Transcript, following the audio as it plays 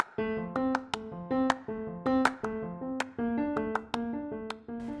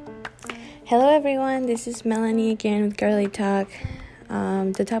Hello everyone, this is Melanie again with Girly Talk.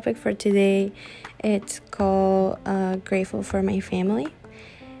 The topic for today, it's called Grateful for My Family.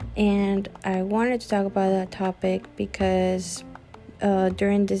 And I wanted to talk about that topic because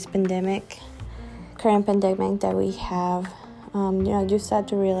during this current pandemic that we have, I just had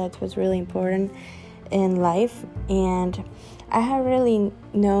to realize what's really important in life. And I have really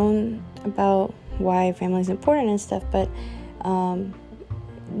known about why family is important and stuff, but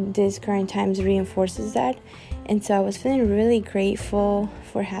this current times reinforces that. And so I was feeling really grateful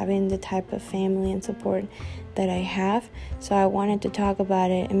for having the type of family and support that I have. So I wanted to talk about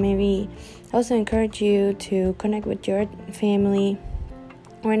it and maybe also encourage you to connect with your family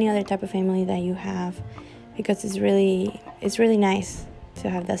or any other type of family that you have, because it's really nice to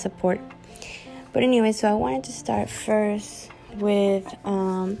have that support. But anyway, so I wanted to start first with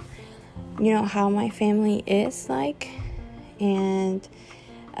how my family is like. And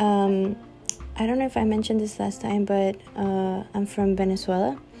I don't know if I mentioned this last time, but I'm from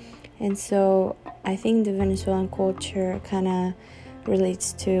Venezuela, and so I think the Venezuelan culture kind of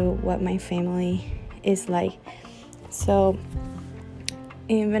relates to what my family is like. So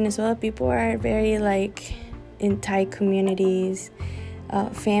in Venezuela, people are very in tight communities.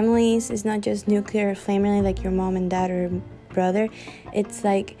 Families is not just nuclear family like your mom and dad or brother. It's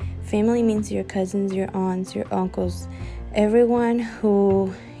like family means your cousins, your aunts, your uncles, everyone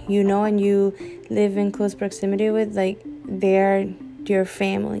who you know and you live in close proximity with. They're your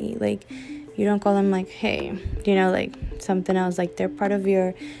family. You don't call them hey, something else. They're part of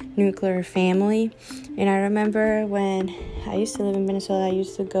your nuclear family. And I remember when I used to live in Venezuela, I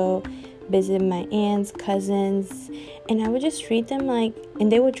used to go visit my aunts, cousins, and I would just treat them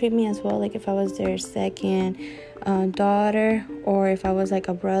and they would treat me as well, if I was their second daughter, or if I was a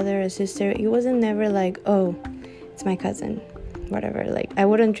brother or sister. It wasn't never oh, it's my cousin, whatever. I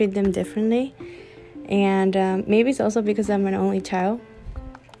wouldn't treat them differently. And maybe it's also because I'm an only child.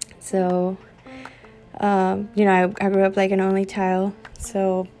 So I grew up an only child,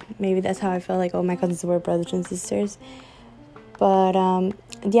 so maybe that's how I felt all my cousins were brothers and sisters. But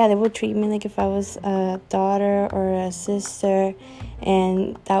they would treat me if I was a daughter or a sister,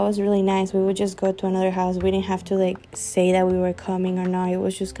 and that was really nice. We would just go to another house. We didn't have to say that we were coming or not. It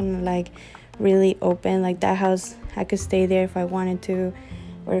was just kind of really open. That house, I could stay there if I wanted to,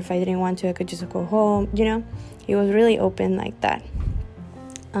 or if I didn't want to, I could just go home. It was really open like that.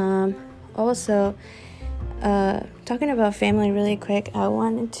 Also, talking about family really quick, I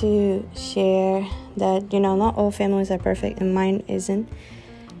wanted to share that not all families are perfect, and mine isn't.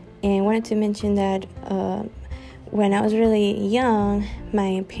 And I wanted to mention that when I was really young,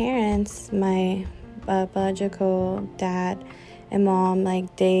 my parents, my biological dad and mom,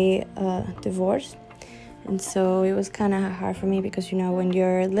 they divorced. And so it was kind of hard for me because, when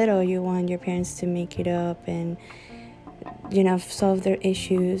you're little, you want your parents to make it up and, solve their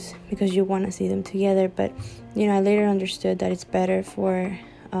issues because you want to see them together. But, I later understood that it's better for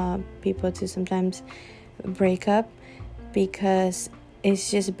people to sometimes break up, because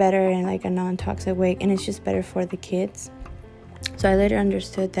it's just better in a non-toxic way, and it's just better for the kids. So I later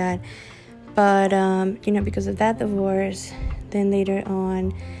understood that. But, because of that divorce, then later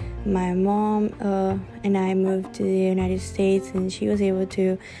on, my mom and I moved to the United States, and she was able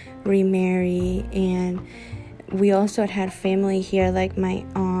to remarry. And we also had family here, my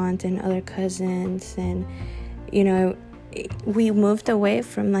aunt and other cousins. And, we moved away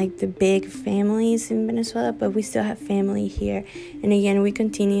from the big families in Venezuela, but we still have family here. And again, we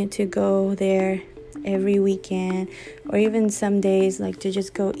continue to go there every weekend, or even some days to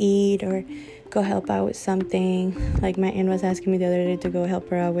just go eat or go help out with something. My aunt was asking me the other day to go help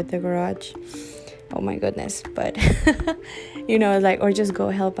her out with the garage. Oh my goodness. But or just go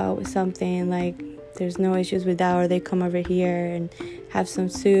help out with something. There's no issues with that, or they come over here and have some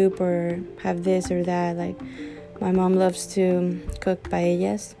soup or have this or that. My mom loves to cook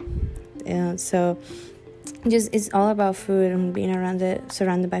paellas, so it's all about food and being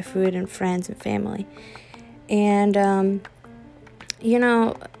surrounded by food and friends and family. And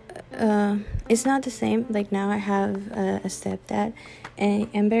it's not the same. Now I have a stepdad, and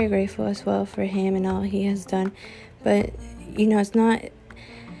I'm very grateful as well for him and all he has done. But it's not.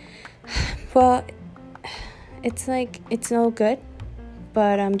 Well, it's it's all good,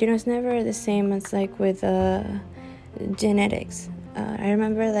 but it's never the same as with genetics. I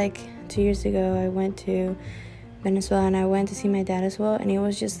remember 2 years ago I went to Venezuela, and I went to see my dad as well, and it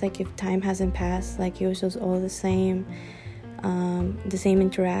was just if time hasn't passed, it was just all the same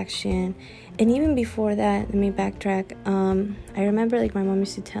interaction. And even before that, let me backtrack. I remember my mom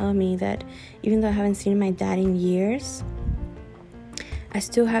used to tell me that even though I haven't seen my dad in years, I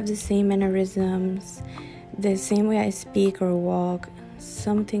still have the same mannerisms, the same way I speak or walk.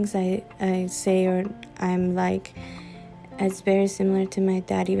 Some things I say or I'm like, it's very similar to my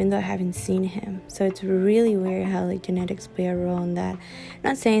dad, even though I haven't seen him. So it's really weird how like genetics play a role in that.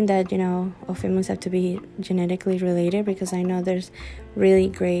 Not saying that, all families have to be genetically related, because I know there's really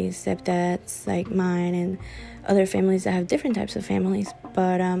great stepdads like mine and other families that have different types of families.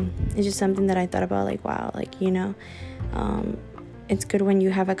 But it's just something that I thought about, like, wow, like, it's good when you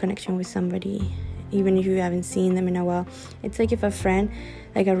have a connection with somebody, even if you haven't seen them in a while. It's like if a friend,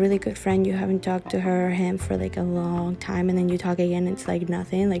 like a really good friend, you haven't talked to her or him for like a long time, and then you talk again, it's like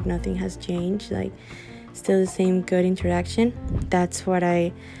nothing has changed, like still the same good interaction. That's what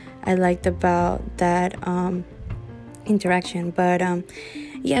I liked about that interaction. But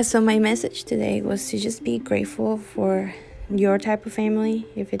so my message today was to just be grateful for your type of family,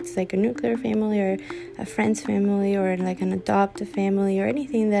 if it's like a nuclear family or a friend's family or like an adoptive family or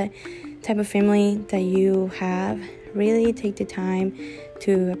anything, that type of family that you have. Really take the time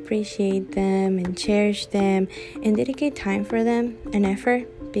to appreciate them and cherish them and dedicate time for them and effort,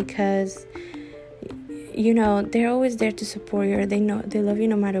 because they're always there to support you. They love you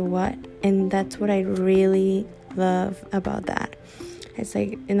no matter what, and that's what I really love about that. It's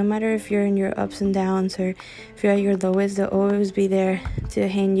like, no matter if you're in your ups and downs or if you're at your lowest, they'll always be there to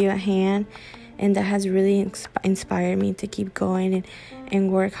hand you a hand. And that has really inspired me to keep going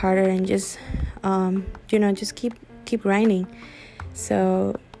and work harder and just just keep grinding,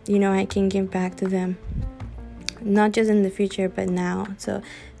 so I can give back to them, not just in the future but now. So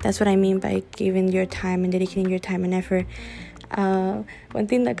that's what I mean by giving your time and dedicating your time and effort. One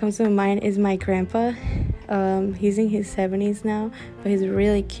thing that comes to mind is my grandpa. He's in his 70s now, but he's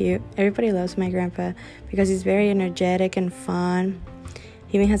really cute. Everybody loves my grandpa because he's very energetic and fun.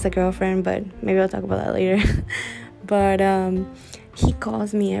 He even has a girlfriend, but maybe I'll talk about that later. But he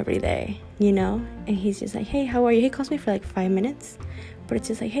calls me every day, and he's just like, hey, how are you? He calls me for like 5 minutes, but it's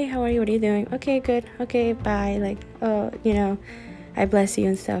just like, hey, how are you? What are you doing? Okay, good. Okay, bye. Like, I bless you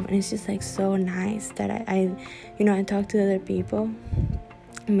and stuff. And it's just like so nice that I talk to other people.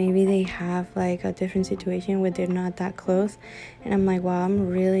 Maybe they have like a different situation where they're not that close, and I'm like, wow, I'm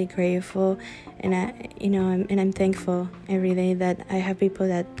really grateful, and I'm thankful every day that I have people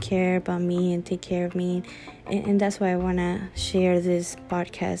that care about me and take care of me, and that's why I want to share this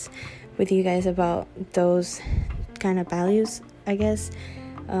podcast with you guys about those kind of values, I guess.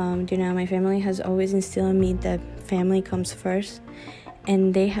 My family has always instilled in me that family comes first,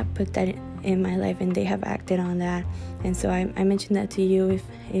 and they have put that in my life, and they have acted on that. And so I mentioned that to you.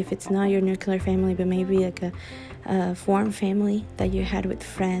 If it's not your nuclear family, but maybe like a formed family that you had with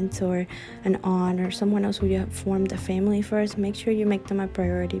friends or an aunt or someone else who you have formed a family first, make sure you make them a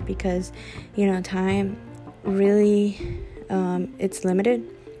priority, because time really it's limited.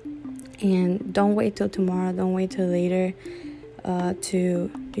 And don't wait till tomorrow, don't wait till later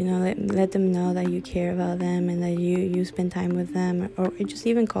to let them know that you care about them and that you spend time with them, or just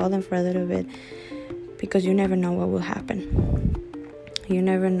even call them for a little bit, because you never know what will happen. You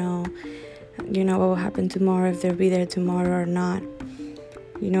never know what will happen tomorrow, if they'll be there tomorrow or not.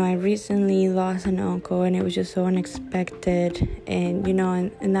 I recently lost an uncle, and it was just so unexpected, and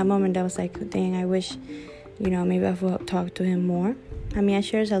in that moment I was like, dang, I wish maybe I would talk to him more. I mean, I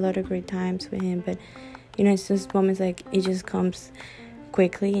shared a lot of great times with him, but it's just moments like it just comes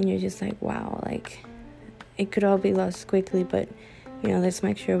quickly, and you're just like, wow, like it could all be lost quickly, but let's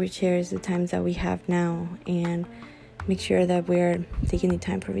make sure we cherish the times that we have now and make sure that we're taking the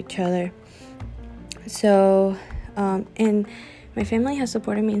time for each other. So and my family has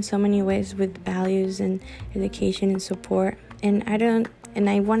supported me in so many ways with values and education and support, and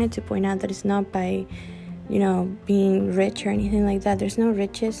I wanted to point out that it's not by being rich or anything like that. There's no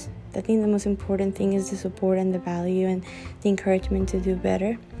riches. I think the most important thing is the support and the value and the encouragement to do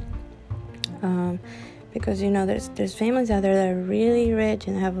better. Because there's families out there that are really rich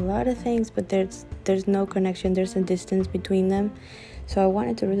and have a lot of things, but there's no connection. There's a distance between them. So I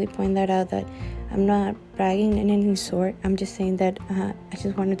wanted to really point that out, that I'm not bragging in any sort. I'm just saying that I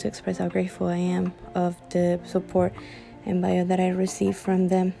just wanted to express how grateful I am of the support and value that I received from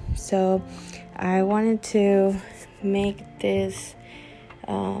them. So I wanted to make this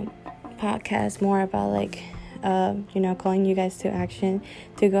podcast more about like calling you guys to action,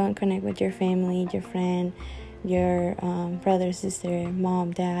 to go and connect with your family, your friend, your brother, sister,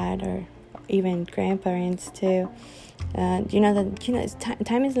 mom, dad, or even grandparents too. Time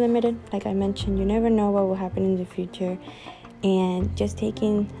is limited. Like I mentioned, you never know what will happen in the future, and just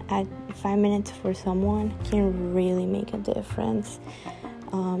taking 5 minutes for someone can really make a difference.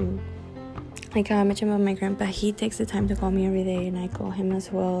 like how I mentioned about my grandpa, he takes the time to call me every day, and I call him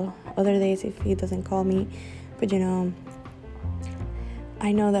as well other days if he doesn't call me. But I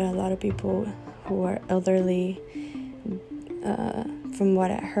know that a lot of people who are elderly, from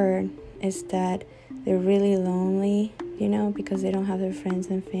what I heard, is that they're really lonely, because they don't have their friends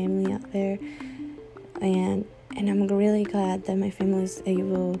and family out there. And I'm really glad that my family is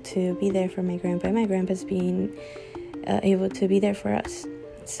able to be there for my grandpa. And my grandpa's being able to be there for us.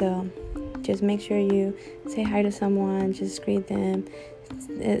 So just make sure you say hi to someone, just greet them,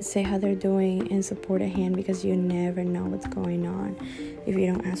 say how they're doing, and support a hand, because you never know what's going on if you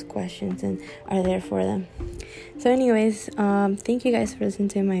don't ask questions and are there for them. So anyways, thank you guys for listening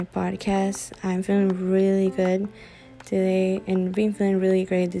to my podcast. I'm feeling really good today and been feeling really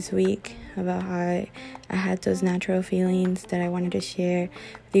great this week about how I had those natural feelings that I wanted to share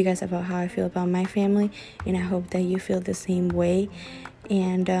with you guys about how I feel about my family, and I hope that you feel the same way.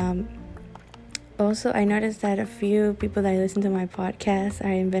 And also, I noticed that a few people that listen to my podcast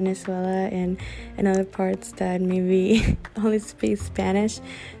are in Venezuela and in other parts that maybe only speak Spanish.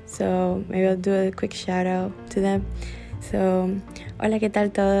 So maybe I'll do a quick shout out to them. So, hola, ¿qué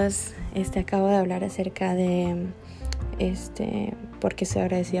tal todos? Acabo de hablar acerca de porque soy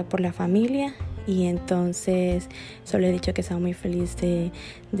agradecida por la familia. Y entonces solo he dicho que estaba muy feliz de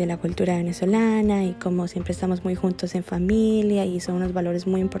la cultura venezolana y como siempre estamos muy juntos en familia, y son unos valores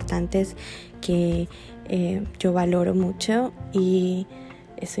muy importantes que yo valoro mucho, y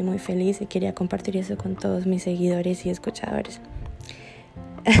estoy muy feliz y quería compartir eso con todos mis seguidores y escuchadores.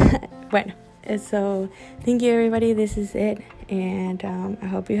 Bueno, so thank you everybody, this is it, and I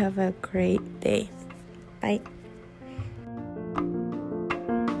hope you have a great day. Bye.